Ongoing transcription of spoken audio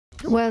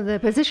Well, the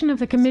position of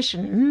the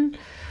Commission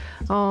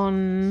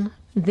on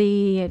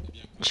the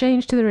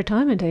change to the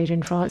retirement age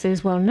in France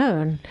is well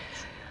known.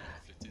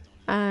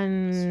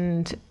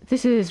 And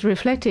this is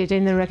reflected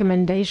in the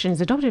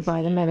recommendations adopted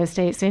by the Member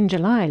States in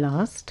July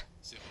last.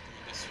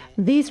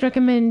 These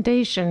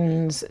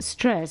recommendations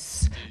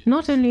stress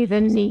not only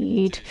the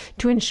need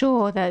to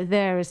ensure that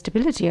there is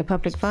stability of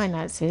public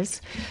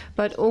finances,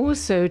 but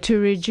also to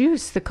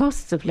reduce the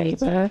costs of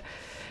labor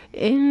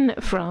in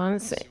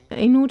France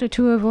in order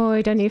to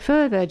avoid any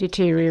further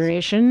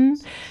deterioration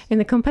in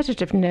the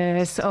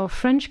competitiveness of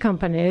French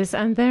companies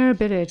and their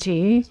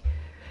ability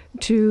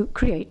to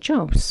create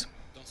jobs.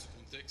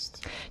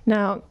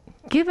 Now,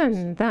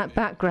 given that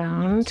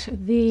background,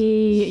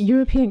 the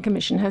European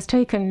Commission has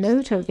taken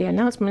note of the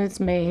announcements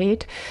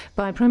made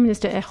by Prime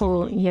Minister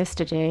Ayrault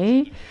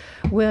yesterday.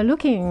 We're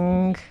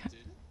looking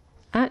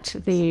at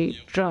the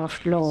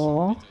draft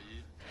law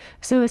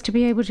so as to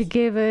be able to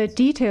give a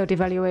detailed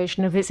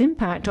evaluation of its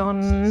impact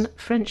on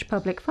French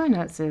public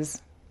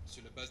finances.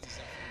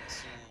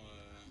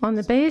 On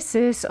the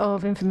basis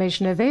of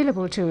information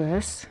available to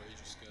us,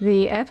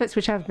 the efforts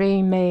which have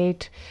been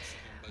made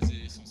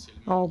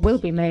or will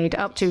be made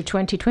up to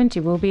 2020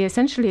 will be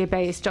essentially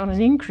based on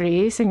an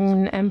increase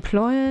in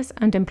employers'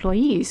 and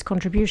employees'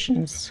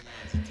 contributions.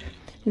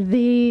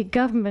 The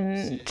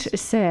government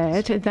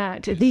said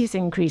that these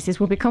increases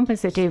will be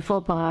compensated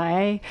for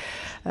by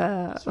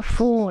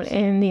fall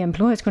in the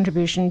employer's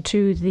contribution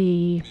to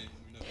the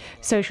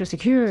social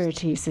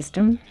security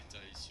system,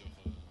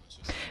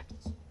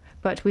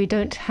 but we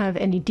don't have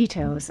any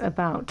details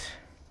about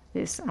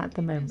this at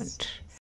the moment.